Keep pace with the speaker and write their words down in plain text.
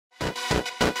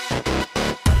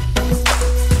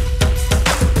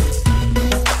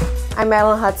I'm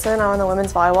Madeline Hudson. I'm on the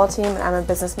women's volleyball team and I'm a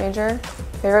business major.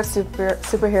 Favorite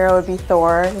superhero would be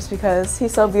Thor, just because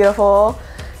he's so beautiful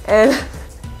and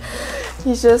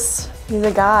he's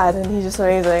a god and he's just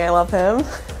amazing. I love him.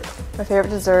 My favorite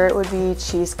dessert would be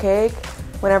cheesecake.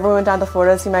 Whenever we went down to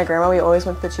Florida to see my grandma, we always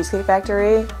went to the Cheesecake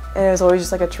Factory, and it was always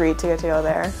just like a treat to get to go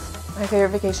there. My favorite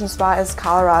vacation spot is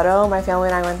Colorado. My family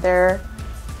and I went there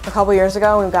a couple years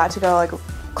ago and we got to go like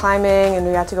climbing and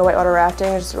we got to go whitewater rafting.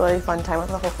 It was just a really fun time with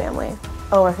the whole family.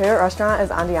 Oh, my favorite restaurant is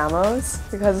Andiamo's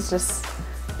because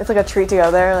it's like a treat to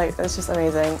go there. Like, it's just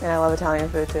amazing, and I love Italian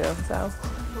food too. So,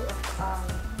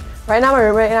 right now my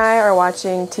roommate and I are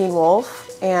watching Teen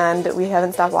Wolf, and we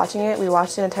haven't stopped watching it. We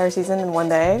watched an entire season in one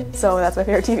day, so that's my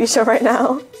favorite TV show right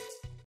now.